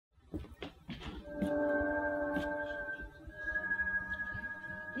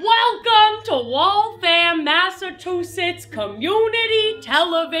Welcome to Waltham, Massachusetts Community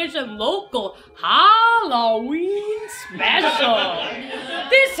Television Local Halloween Special.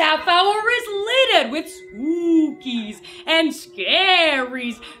 This half hour is littered with spookies and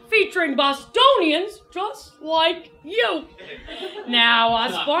scaries featuring Bostonians just like you. Now,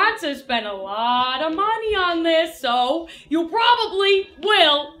 our sponsors spent a lot of money on this, so you probably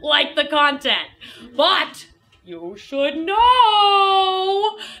will like the content. But you should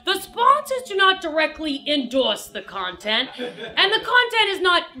know the sponsors do not directly endorse the content, and the content is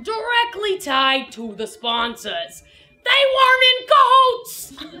not directly tied to the sponsors. They weren't in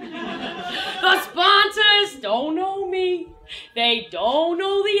cahoots. The sponsors don't know me. They don't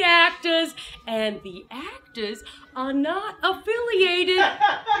know the actors, and the actors are not affiliated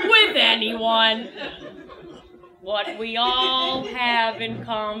with anyone. What we all have in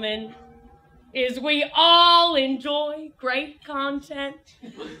common is we all enjoy great content,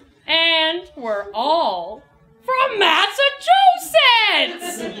 and we're all from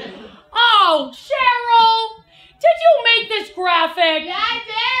Massachusetts! Oh, Cheryl, did you make this graphic? Yeah, I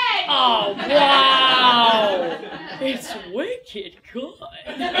did! Oh, wow! It's wicked good.